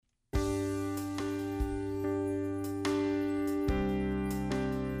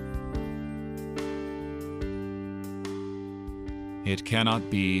It cannot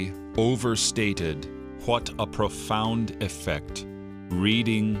be overstated what a profound effect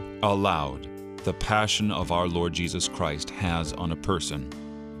reading aloud the passion of our Lord Jesus Christ has on a person.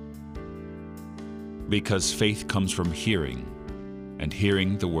 Because faith comes from hearing, and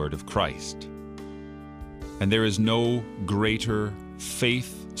hearing the word of Christ. And there is no greater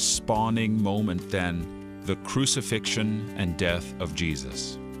faith-spawning moment than the crucifixion and death of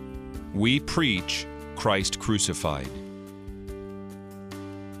Jesus. We preach Christ crucified.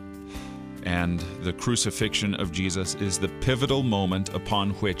 And the crucifixion of Jesus is the pivotal moment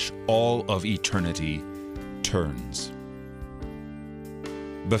upon which all of eternity turns.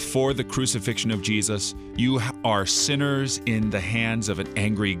 Before the crucifixion of Jesus, you are sinners in the hands of an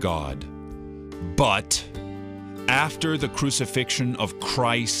angry God. But after the crucifixion of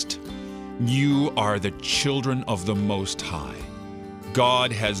Christ, you are the children of the Most High.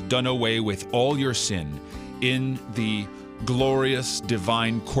 God has done away with all your sin in the glorious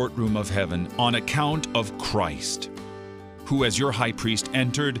divine courtroom of heaven on account of Christ, who as your high priest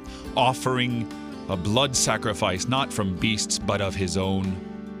entered, offering a blood sacrifice not from beasts but of his own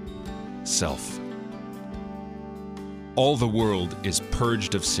self. All the world is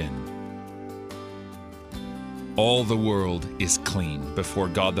purged of sin. All the world is clean before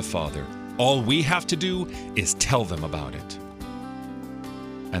God the Father. All we have to do is tell them about it.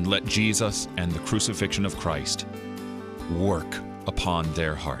 And let Jesus and the crucifixion of Christ work upon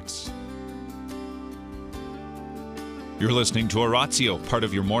their hearts. You're listening to Oratio, part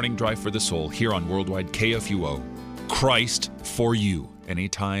of your morning drive for the soul, here on Worldwide KFUO. Christ for you,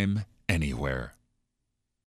 anytime, anywhere.